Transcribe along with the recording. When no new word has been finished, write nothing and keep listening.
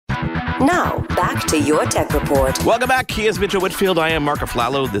Now, back to Your Tech Report. Welcome back. He is Mitchell Whitfield. I am Mark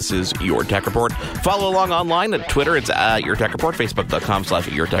Aflalo. This is Your Tech Report. Follow along online at Twitter. It's Your Tech Report.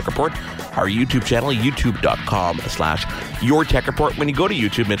 Facebook.com/Your Tech Report. Our YouTube channel, YouTube.com/Your Tech Report. When you go to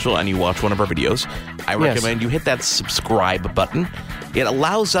YouTube, Mitchell, and you watch one of our videos, I recommend you hit that subscribe button. It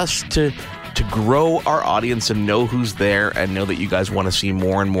allows us to grow our audience and know who's there and know that you guys want to see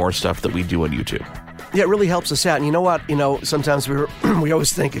more and more stuff that we do on YouTube. Yeah, it really helps us out. And you know what? Sometimes we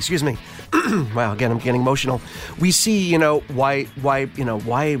always think, excuse me. Wow, again, I'm getting emotional. We see, why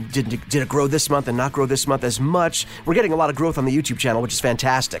did it grow this month and not grow this month as much? We're getting a lot of growth on the YouTube channel, which is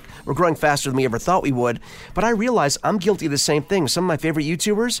fantastic. We're growing faster than we ever thought we would. But I realize I'm guilty of the same thing. Some of my favorite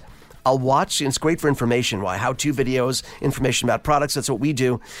YouTubers, I'll watch, and it's great for information. How-to videos, information about products. That's what we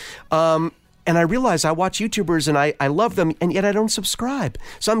do. And I realize I watch YouTubers and I love them, and yet I don't subscribe.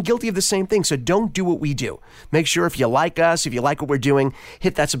 So I'm guilty of the same thing. So don't do what we do. Make sure if you like us, if you like what we're doing,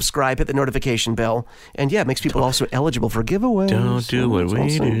 hit that subscribe, hit the notification bell. And yeah, it makes people also eligible for giveaways. Don't do what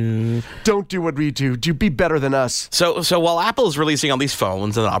we do. Don't do what we do. Do be better than us. So while Apple is releasing all these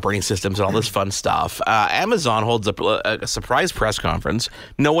phones and operating systems and all this fun stuff, Amazon holds a surprise press conference.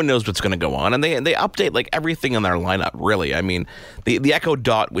 No one knows what's going to go on. And they update like everything in their lineup, really. I mean, the Echo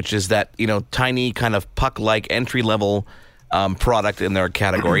Dot, which is that, tiny kind of puck-like entry-level product in their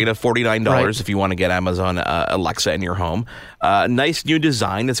category. $49 right. If you want to get Amazon Alexa in your home. Nice new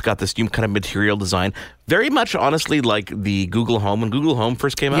design. It's got this new kind of material design. Very much, honestly, like the Google Home. When Google Home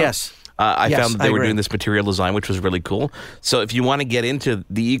first came out. Yes. I found that they were agree. doing this material design, which was really cool. So if you want to get into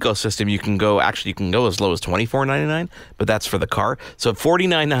the ecosystem, you can go as low as $24.99, but that's for the car. So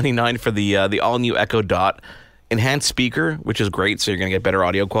 $49.99 for the all-new Echo Dot. Enhanced speaker, which is great, so you're going to get better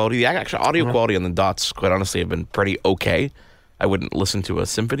audio quality. The actual audio quality on the Dots, quite honestly, have been pretty okay. I wouldn't listen to a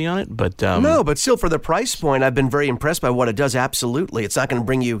symphony on it, but... No, but still, for the price point, I've been very impressed by what it does, absolutely. It's not going to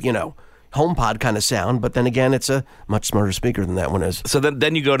bring you, HomePod kind of sound, but then again, it's a much smarter speaker than that one is. So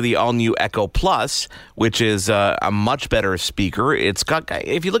then you go to the all-new Echo Plus, which is a much better speaker. It's got,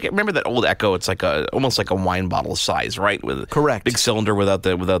 if you remember that old Echo, it's like almost like a wine bottle size, right? With correct. Big cylinder without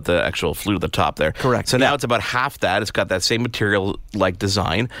the actual flute at the top there. Correct. So now it's about half that. It's got that same material-like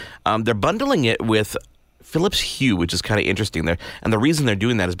design. They're bundling it with Philips Hue, which is kind of interesting there. And the reason they're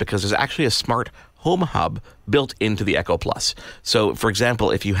doing that is because there's actually a smart home hub built into the Echo Plus. So, for example,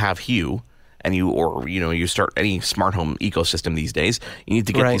 if you have Hue and you start any smart home ecosystem these days, you need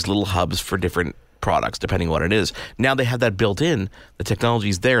to get these little hubs for different products, depending on what it is. Now they have that built in. The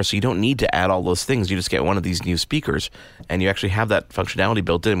technology's there, so you don't need to add all those things. You just get one of these new speakers, and you actually have that functionality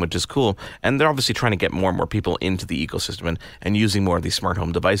built in, which is cool. And they're obviously trying to get more and more people into the ecosystem and using more of these smart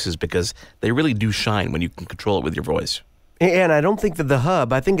home devices because they really do shine when you can control it with your voice. And I don't think that the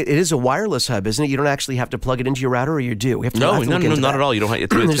hub, I think it is a wireless hub, isn't it? You don't actually have to plug it into your router, or you do? We have to, no, not at all. You don't.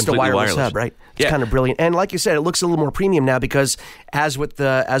 It's just completely a wireless hub, right? It's kind of brilliant. And like you said, it looks a little more premium now because as with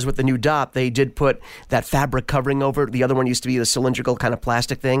the new Dot, they did put that fabric covering over it. The other one used to be the cylindrical kind of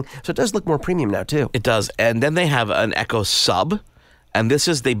plastic thing. So it does look more premium now, too. It does. And then they have an Echo Sub. And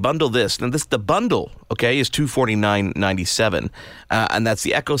they bundle this. And the bundle, is $249.97. And that's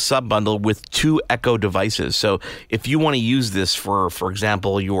the Echo Sub bundle with 2 Echo devices. So if you want to use this for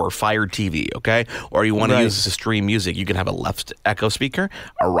example, your Fire TV, or you want to use this to stream music, you can have a left Echo speaker,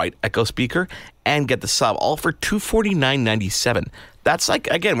 a right Echo speaker, and get the sub, all for $249.97. That's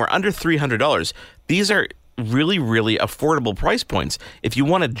again, we're under $300. These are really, really affordable price points. If you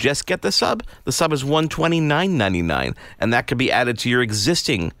want to just get the sub is $129.99, and that could be added to your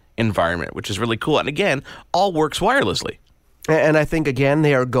existing environment, which is really cool. And again, all works wirelessly. And I think, again,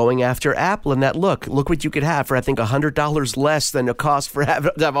 they are going after Apple in that look what you could have for, I think, $100 less than the cost for to have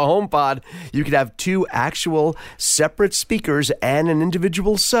a HomePod. You could have 2 actual separate speakers and an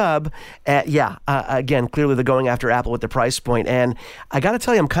individual sub. Again, clearly they're going after Apple with the price point. And I got to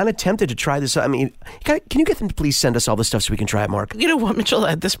tell you, I'm kind of tempted to try this. I mean, can you get them to please send us all this stuff so we can try it, Mark? You know what, Mitchell?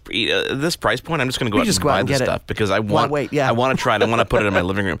 At this price point, I'm just going to go out and buy this stuff because I want I want to try it. I want to put it in my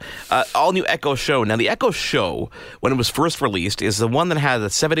living room. All new Echo Show. Now, the Echo Show, when it was first released, is the one that had a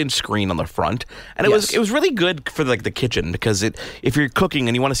 7-inch screen on the front, and it was really good for the kitchen because if you're cooking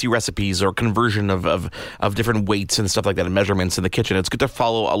and you want to see recipes or conversion of different weights and stuff like that and measurements in the kitchen, it's good to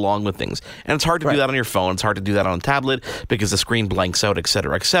follow along with things. And it's hard to do that on your phone. It's hard to do that on a tablet because the screen blanks out, et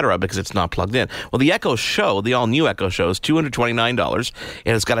cetera, because it's not plugged in. Well, the Echo Show, the all-new Echo Show, is $229,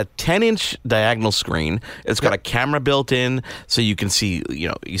 and it's got a 10-inch diagonal screen. It's got a camera built in, so you can see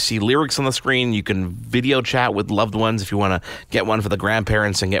you see lyrics on the screen. You can video chat with loved ones if you want to get one for the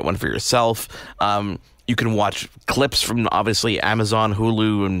grandparents and get one for yourself. You can watch clips from obviously Amazon,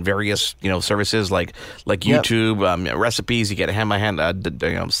 Hulu, and various services like YouTube, recipes. You get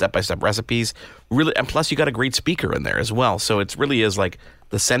hand-by-hand, step-by-step recipes. Really, and plus you got a great speaker in there as well. So it really is like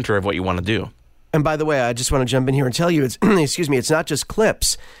the center of what you want to do. And by the way, I just want to jump in here and tell you, it's it's not just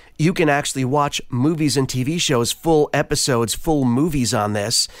clips. You can actually watch movies and TV shows, full episodes, full movies on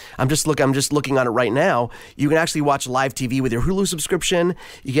this. I'm just looking on it right now. You can actually watch live TV with your Hulu subscription.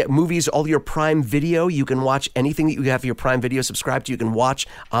 You get movies, all your Prime Video. You can watch anything that you have your Prime Video subscribed to. You can watch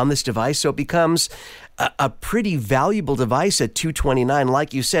on this device. So it becomes a pretty valuable device at $229,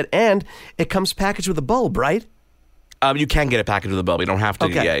 like you said, and it comes packaged with a bulb, right? You can get a package with a bulb. You don't have to.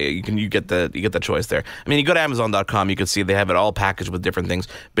 Okay. Yeah, you get the choice there. I mean, you go to Amazon.com, you can see they have it all packaged with different things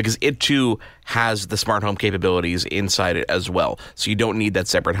because it too has the smart home capabilities inside it as well. So you don't need that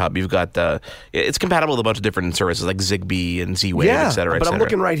separate hub. You've got it's compatible with a bunch of different services like Zigbee and Z-Wave, et cetera. But I'm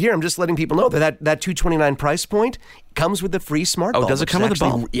looking right here. I'm just letting people know that $229 price point comes with the free smart bulb. Oh, does it come with a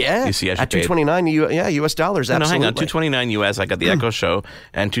bulb? Yeah. You see, at $229 US dollars. No, absolutely. hang on. $229 US. I got the Echo Show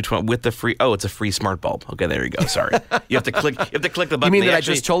and $220 with the free. Oh, it's a free smart bulb. Okay, there you go. Sorry. You have to click the button. You mean that I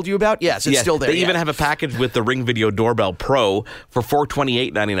just told you about? Yes, it's still there. They even have a package with the Ring Video Doorbell Pro for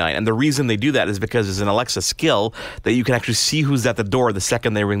 $428.99. And the reason they do that is because there's an Alexa skill that you can actually see who's at the door the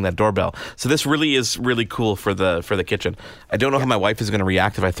second they ring that doorbell. So this really is really cool for the kitchen. I don't know how my wife is going to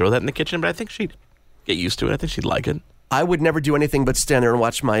react if I throw that in the kitchen, but I think she'd get used to it. I think she'd like it. I would never do anything but stand there and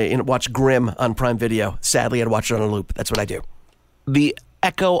watch Grimm on Prime Video. Sadly, I'd watch it on a loop. That's what I do. The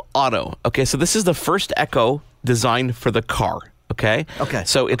Echo Auto. Okay, so this is the first Echo designed for the car. Okay.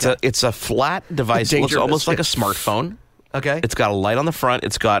 So it's a flat device. It looks almost like a smartphone. Okay. It's got a light on the front.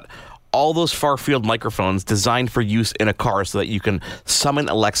 It's got all those far-field microphones designed for use in a car so that you can summon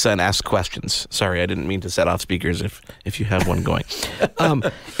Alexa and ask questions. Sorry, I didn't mean to set off speakers if you have one going.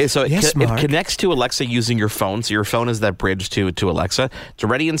 It connects to Alexa using your phone. So your phone is that bridge to Alexa. It's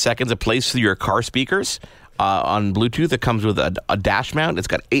ready in seconds. It plays through your car speakers on Bluetooth. It comes with a dash mount. It's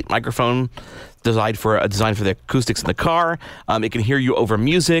got 8 microphones designed for the acoustics in the car. It can hear you over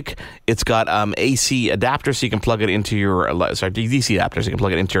music. It's got AC adapter, so you can plug it into your DC adapter, so you can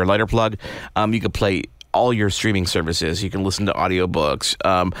plug it into your lighter plug. You can play all your streaming services. You can listen to audiobooks.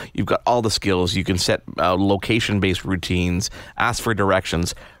 You've got all the skills. You can set location-based routines, ask for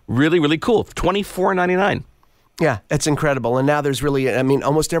directions. Really, really cool. $24.99. Yeah, it's incredible. And now there's really,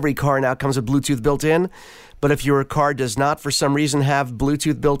 almost every car now comes with Bluetooth built in. But if your car does not, for some reason, have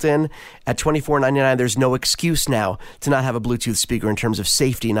Bluetooth built in, at $24.99, there's no excuse now to not have a Bluetooth speaker in terms of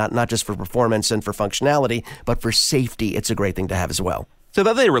safety, not just for performance and for functionality, but for safety. It's a great thing to have as well. So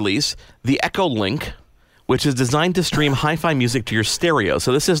then they release the Echo Link, which is designed to stream hi-fi music to your stereo.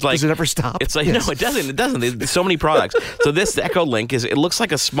 So this is like... Does it ever stop? It's like, yes. No, it doesn't. It doesn't. There's so many products. So this Echo Link it looks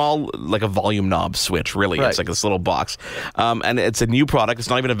like a small, like a volume knob switch, really. Right. It's like this little box. And it's a new product. It's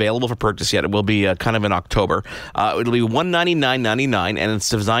not even available for purchase yet. It will be kind of in October. It'll be $199.99, and it's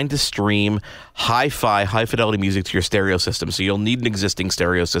designed to stream hi-fi, high-fidelity music to your stereo system. So you'll need an existing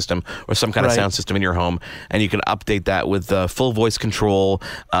stereo system or some kind of sound system in your home, and you can update that with full voice control.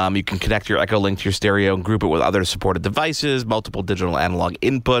 You can connect your Echo Link to your stereo and group it with other supported devices, multiple digital analog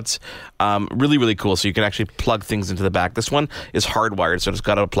inputs. Really, really cool. So you can actually plug things into the back. This one is hardwired, so it's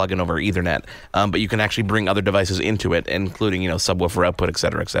got a plug-in over Ethernet. But you can actually bring other devices into it, including subwoofer output, et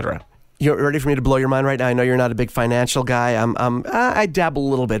cetera, et cetera. You're ready for me to blow your mind right now? I know you're not a big financial guy. I dabble a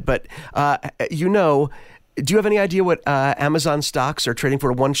little bit, but do you have any idea what Amazon stocks are trading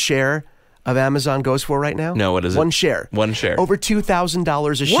for? One share of Amazon goes for right now? No, what is it? One share. Over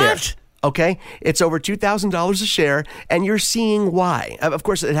 $2,000 a share. What? Okay, it's over $2,000 a share, and you're seeing why. Of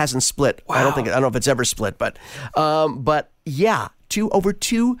course, it hasn't split. Wow. I don't know if it's ever split, but yeah. Over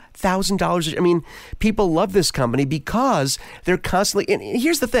 $2,000. People love this company because they're constantly. And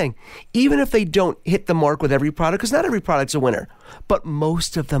here's the thing: even if they don't hit the mark with every product, because not every product's a winner, but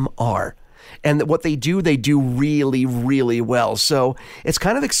most of them are. And what they do really, really well. So it's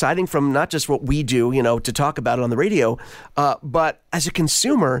kind of exciting from not just what we do, to talk about it on the radio, but as a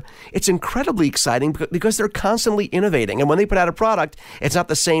consumer, it's incredibly exciting because they're constantly innovating. And when they put out a product, it's not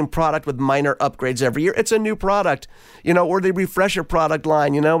the same product with minor upgrades every year. It's a new product, or they refresh a product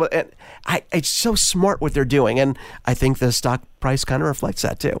line, But it's so smart what they're doing. And I think the stock price kind of reflects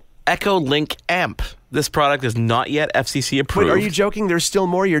that too. Echo Link Amp. This product is not yet FCC approved. Wait, are you joking? There's still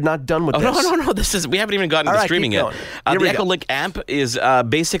more? You're not done with this? No. We haven't even gotten to streaming yet. The Echolink Amp is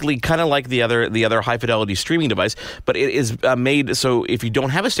basically kind of like the other high-fidelity streaming device, but it is made so if you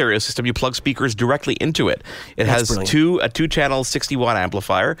don't have a stereo system, you plug speakers directly into it. It has a two-channel 60-watt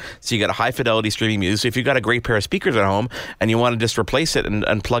amplifier, so you got a high-fidelity streaming music. So if you've got a great pair of speakers at home and you want to just replace it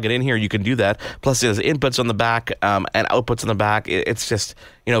and plug it in here, you can do that. Plus, there's inputs on the back and outputs on the back. It's just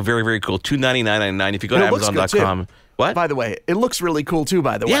very, very cool. $299.99 if you go to Amazon.com. What? By the way, it looks really cool too.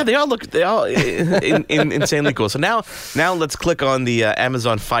 By the way, yeah, they all insanely cool. So now let's click on the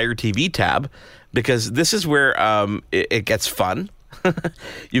Amazon Fire TV tab, because this is where it gets fun.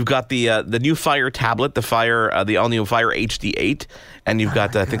 You've got the new Fire tablet, the all new Fire HD 8, and you've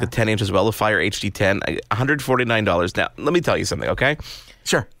got I think the 10-inch as well, the Fire HD 10, $149. Now let me tell you something, okay?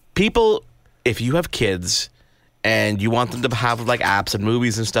 Sure. People, if you have kids and you want them to have like apps and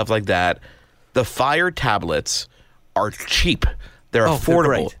movies and stuff like that, the Fire tablets are cheap. They're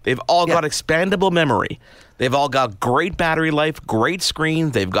affordable. They've all got expandable memory. They've all got great battery life, great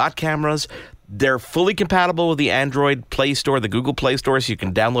screens. They've got cameras. They're fully compatible with the Android Play Store, the Google Play Store, so you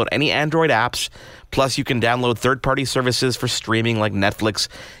can download any Android apps. Plus, you can download third-party services for streaming like Netflix.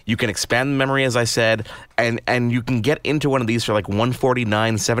 You can expand the memory, as I said, and you can get into one of these for like $149,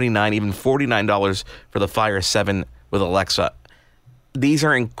 $79, even $49 for the Fire 7 with Alexa. These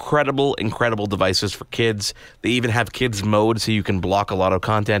are incredible, incredible devices for kids. They even have kids mode, so you can block a lot of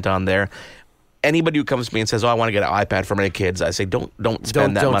content on there. Anybody who comes to me and says, "Oh, I want to get an iPad for my kids," I say, "Don't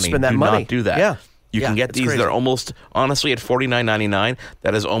spend that money. Spend that do money. not do that." Yeah. You can get these. Crazy. They're almost, honestly, at $49.99.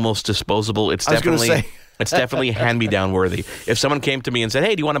 That is almost disposable. It's definitely hand-me-down worthy. If someone came to me and said,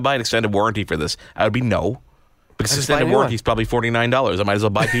 "Hey, do you want to buy an extended warranty for this?" I would be no, because extended warranty is probably $49. I might as well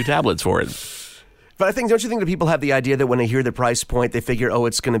buy 2 tablets for it. But don't you think that people have the idea that when they hear the price point, they figure,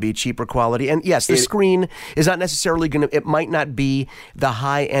 it's going to be cheaper quality? And yes, the screen is not necessarily it might not be the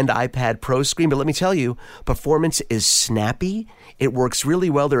high-end iPad Pro screen, but let me tell you, performance is snappy. It works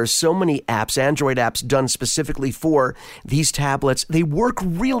really well. There are so many apps, Android apps, done specifically for these tablets. They work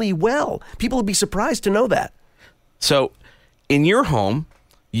really well. People would be surprised to know that. So, in your home,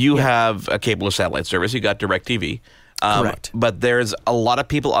 you have a cable or satellite service. You got DirecTV. Correct. But there's a lot of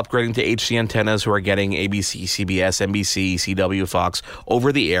people upgrading to HD antennas who are getting ABC, CBS, NBC, CW, Fox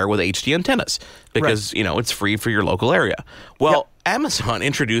over the air with HD antennas because, it's free for your local area. Well, Amazon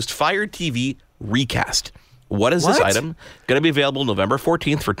introduced Fire TV Recast. What is this item? Going to be available November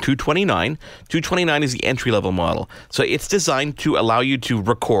 14th for $229. $229 is the entry-level model. So it's designed to allow you to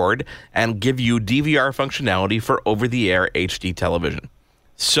record and give you DVR functionality for over-the-air HD television.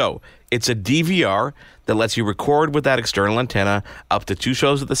 So it's a DVR that lets you record with that external antenna up to 2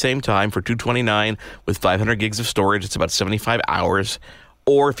 shows at the same time for $229 with 500 gigs of storage. It's about 75 hours.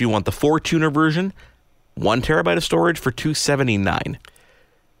 Or if you want the 4-tuner version, 1 terabyte of storage for $279.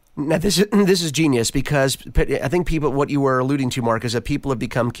 Now, this is genius because I think what you were alluding to, Mark, is that people have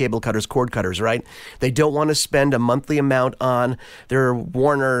become cable cutters, cord cutters, right? They don't want to spend a monthly amount on their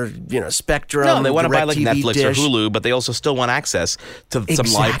Warner, Spectrum. No, they want to buy like Netflix dish. or Hulu, but they also still want access to some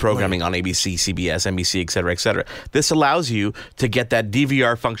live programming on ABC, CBS, NBC, et cetera, et cetera. This allows you to get that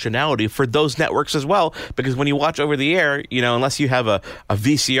DVR functionality for those networks as well, because when you watch over the air, unless you have a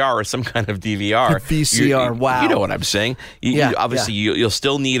VCR or some kind of DVR. VCR, wow. You know what I'm saying. You'll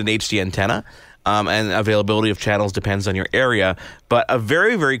still need an HD antenna, and availability of channels depends on your area, but a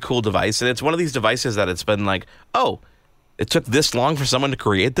very, very cool device. And it's one of these devices that it's been like, it took this long for someone to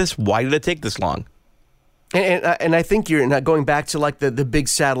create this? Why did it take this long? And I think you're not going back to like the big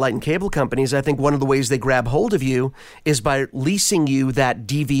satellite and cable companies. I think one of the ways they grab hold of you is by leasing you that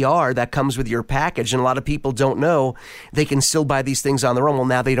DVR that comes with your package. And a lot of people don't know they can still buy these things on their own. Well,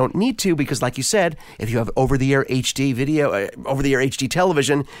 now they don't need to because, like you said, if you have over-the-air HD video, over-the-air HD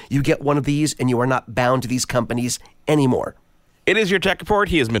television, you get one of these and you are not bound to these companies anymore. It is your Tech Report.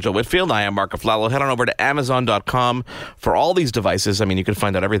 He is Mitchell Whitfield. I am Mark Aflalo. Head on over to Amazon.com for all these devices. I mean, you can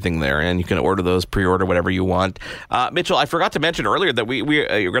find out everything there, and you can order those, pre-order whatever you want. Mitchell, I forgot to mention earlier that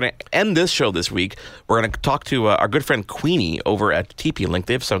we're going to end this show this week. We're going to talk to our good friend Queenie over at TP-Link.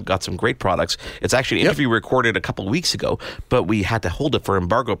 They've got some great products. It's actually an interview recorded a couple weeks ago, but we had to hold it for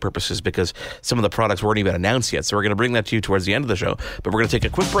embargo purposes because some of the products weren't even announced yet. So we're going to bring that to you towards the end of the show. But we're going to take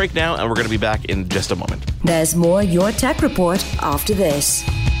a quick break now, and we're going to be back in just a moment. There's more Your Tech Report after this.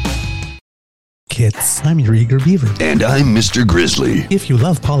 Kids, I'm your eager beaver. And I'm Mr. Grizzly. If you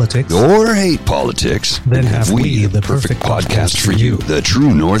love politics or hate politics, then have we the perfect podcast for you. The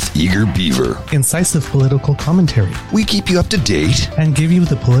True North Eager Beaver. Incisive political commentary. We keep you up to date and give you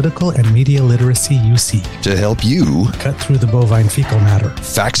the political and media literacy you seek to help you cut through the bovine fecal matter.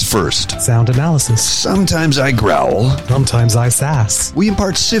 Facts first. Sound analysis. Sometimes I growl. Sometimes I sass. We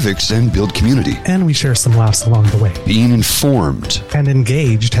impart civics and build community. And we share some laughs along the way. Being informed and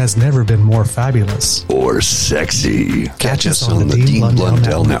engaged has never been more fabulous. Or sexy. Catch us on the Dean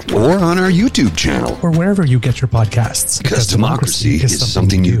Blundell Network. Or on our YouTube channel. Or wherever you get your podcasts. Because democracy is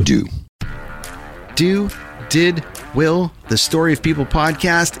something you do. Did, Will, the Story of People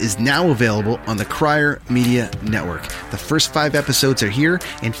podcast is now available on the Crier Media Network. The first 5 episodes are here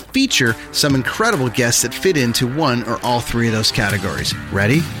and feature some incredible guests that fit into one or all 3 of those categories.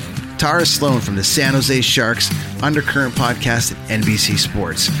 Ready? Tara Sloan from the San Jose Sharks Undercurrent podcast at NBC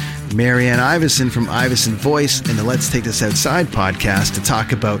Sports. Marianne Iveson from Iveson Voice and the Let's Take This Outside podcast to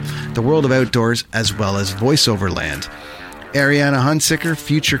talk about the world of outdoors as well as voiceover land. Ariana Hunsicker,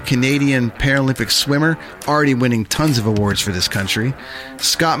 future Canadian Paralympic swimmer, already winning tons of awards for this country.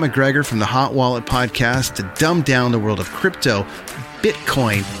 Scott McGregor from the Hot Wallet podcast to dumb down the world of crypto,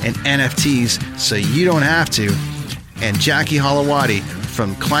 Bitcoin, and NFTs so you don't have to. And Jackie Holowati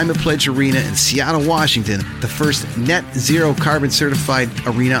from Climate Pledge Arena in Seattle, Washington, the first net zero carbon certified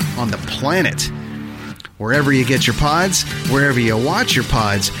arena on the planet. Wherever you get your pods, wherever you watch your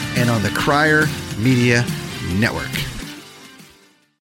pods, and on the Crier Media Network.